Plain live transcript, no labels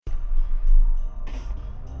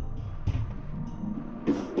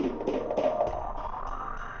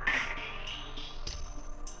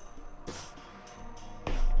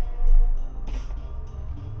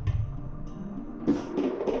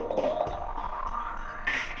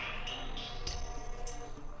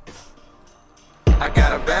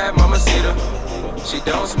mamacita. She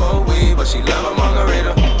don't smoke weed, but she love a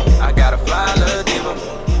margarita. I got a fly little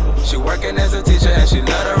diva. She working as a teacher and she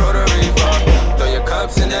love the rotary phone. Throw your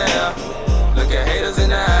cups in the air. Look at haters in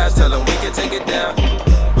the eyes, tell them we can take it down.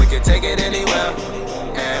 We can take it anywhere.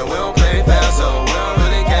 And we don't play fast, so we don't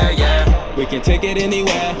really care, yeah. We can take it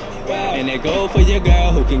anywhere. And they go for your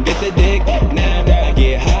girl who can get the dick. Now I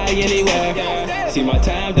get high anywhere. See my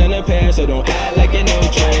time done a pair, so don't act like you know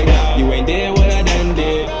trick. You ain't did what I done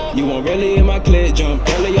did. You weren't really in my clip, jumped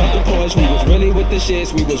early off the porch. We was really with the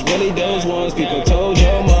shits, we was really those ones. People told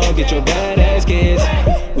your mom, get your badass kids.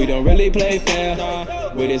 We don't really play fair.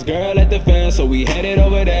 With this girl at the fence, so we headed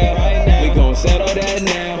over there. We gon' settle that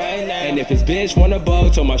now. And if his bitch wanna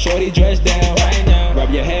bug, told my shorty dress down. Rub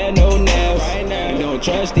your hair, no nails. And don't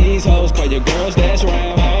trust these hoes, call your girls that's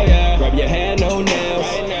round. Rub your hair, no nails.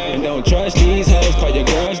 And don't trust these hoes, call your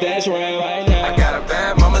girls that's round. I got a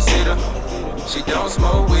bad mamacita. She don't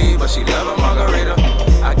smoke weed, but she love a margarita.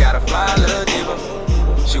 I got a fly little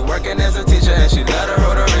diva. She working as a teacher and she love the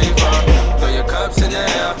rotary phone. Throw your cups in the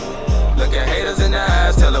air. Look at haters in the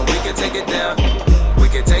eyes, tell them we can take it down. We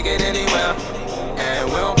can take it anywhere. And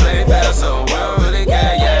we don't play fast, so we don't really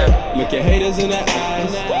care, yeah. Look at haters in the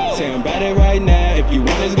eyes, say I'm about it right now. If you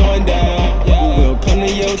want it's going down, we will come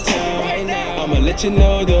to your town. I'ma let you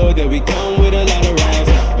know though that we come with a lot of rounds.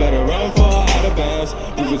 Better run for out of bounds.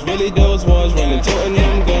 We was really those ones running, toting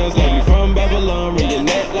them guns like we from Babylon. Ring your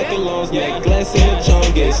neck like a loan's necklace in the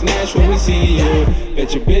trunk. Get snatched when we see you.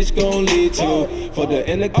 Bet your bitch gon' lead to for the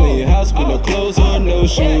inner clean house with no clothes or no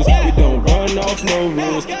shoes. We don't run off no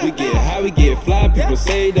rules. We get high, we get fly. People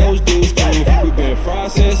say those dudes too. We been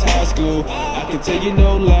fried since high school. I can tell you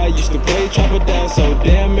no lie. Used to play trap or down so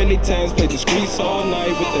damn many times. Played the streets all night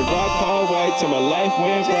with the rock hard white till my life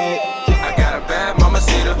went right. I got a bad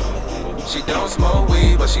mamacita. She don't smoke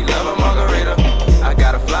weed, but she love a margarita. I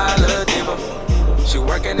got a fly little diva. She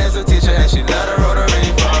working as a teacher and she love the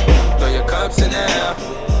rotary phone. Throw your cups in the air.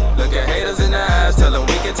 Look at haters in the eyes.